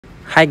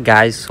Hi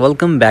guys,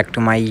 welcome back to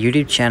my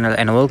YouTube channel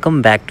and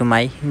welcome back to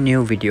my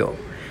new video.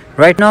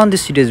 Right now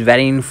this video is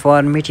very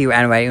informative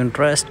and very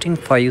interesting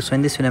for you. So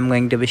in this video I'm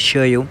going to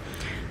show you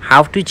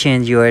how to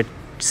change your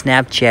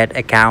Snapchat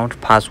account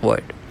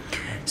password.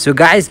 So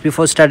guys,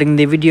 before starting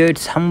the video,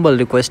 it's humble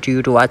request to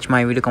you to watch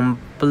my video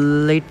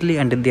completely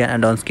until the end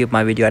and don't skip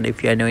my video. And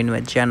if you are new in my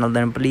channel,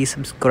 then please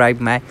subscribe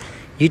my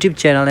YouTube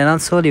channel and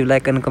also leave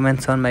like and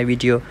comments on my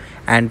video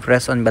and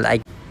press on bell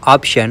icon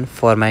option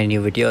for my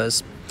new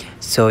videos.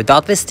 So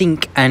without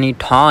wasting any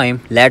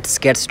time, let's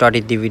get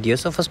started the video.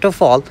 So first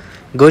of all,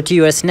 go to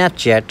your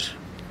Snapchat,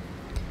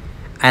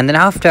 and then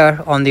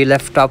after on the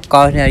left top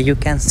corner you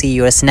can see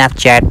your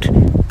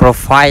Snapchat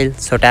profile.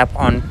 So tap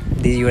on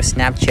your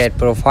Snapchat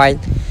profile,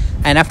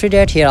 and after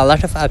that here a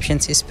lot of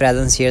options is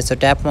present here. So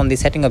tap on the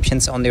setting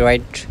options on the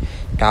right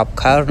top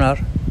corner,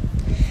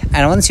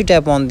 and once you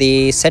tap on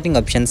the setting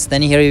options,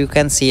 then here you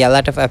can see a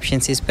lot of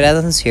options is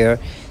present here.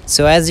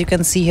 So as you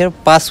can see here,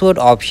 password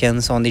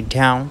options on the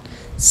down,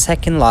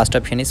 second last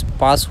option is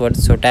password.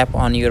 So tap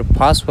on your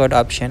password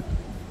option,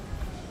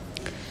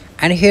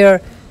 and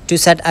here to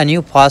set a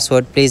new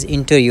password, please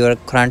enter your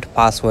current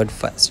password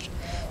first.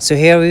 So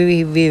here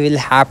we will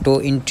have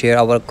to enter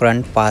our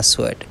current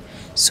password.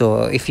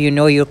 So if you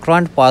know your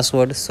current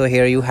password, so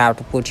here you have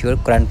to put your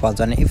current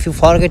password. And if you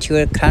forget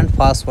your current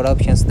password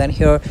options, then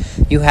here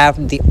you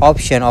have the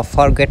option of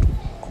forget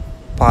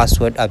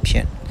password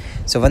option.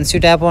 So once you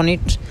tap on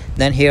it,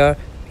 then here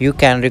you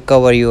can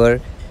recover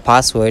your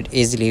password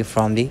easily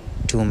from the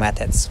two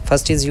methods.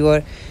 First is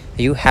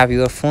you have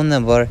your phone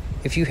number.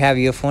 If you have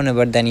your phone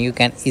number, then you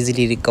can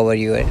easily recover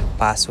your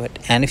password,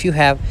 and if you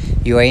have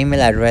your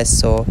email address,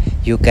 so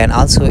you can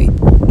also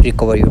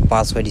recover your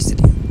password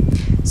easily.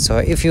 So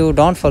if you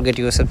don't forget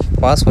your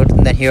password,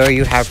 then here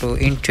you have to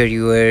enter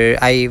your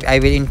I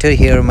will enter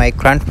here my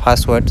current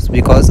password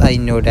because I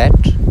know that.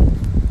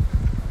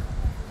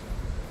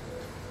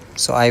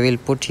 So I will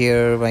put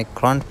here my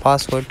current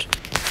password,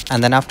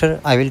 and then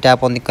after I will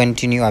tap on the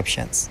continue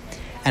options.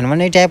 And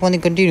when I tap on the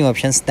continue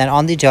options, then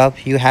on the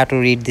top you have to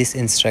read these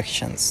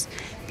instructions.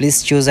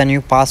 Please choose a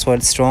new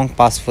password. Strong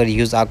password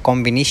use a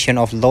combination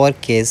of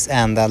lowercase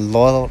and the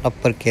lower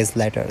uppercase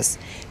letters,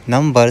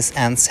 numbers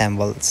and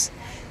symbols.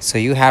 So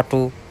you have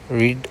to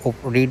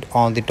read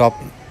on the top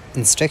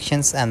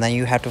instructions, and then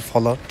you have to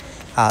follow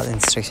all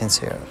instructions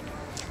here.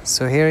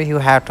 So here you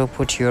have to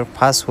put your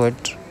password,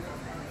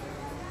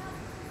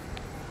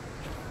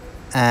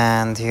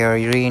 and here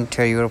you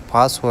re-enter your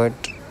password.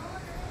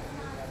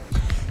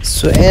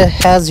 So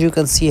as you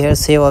can see here,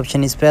 save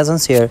option is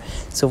present here.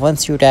 So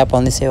once you tap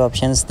on the save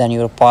options, then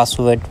your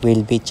password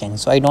will be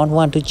changed. So I don't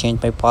want to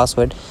change my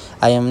password,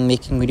 I am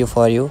making video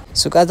for you.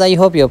 So guys, I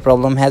hope your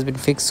problem has been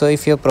fixed. So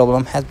if your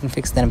problem has been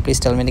fixed, then please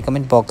tell me in the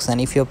comment box,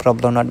 and if your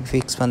problem not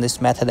fixed from this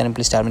method, then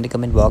please tell me in the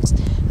comment box.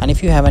 And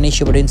if you have an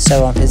issue with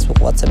Instagram, Facebook,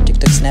 WhatsApp,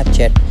 TikTok,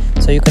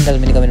 Snapchat, so you can tell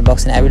me in the comment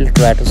box and I will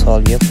try to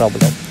solve your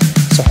problem.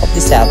 So hope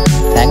this helped.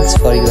 Thanks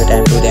for your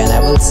time today, and I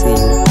will see you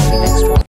on the next one.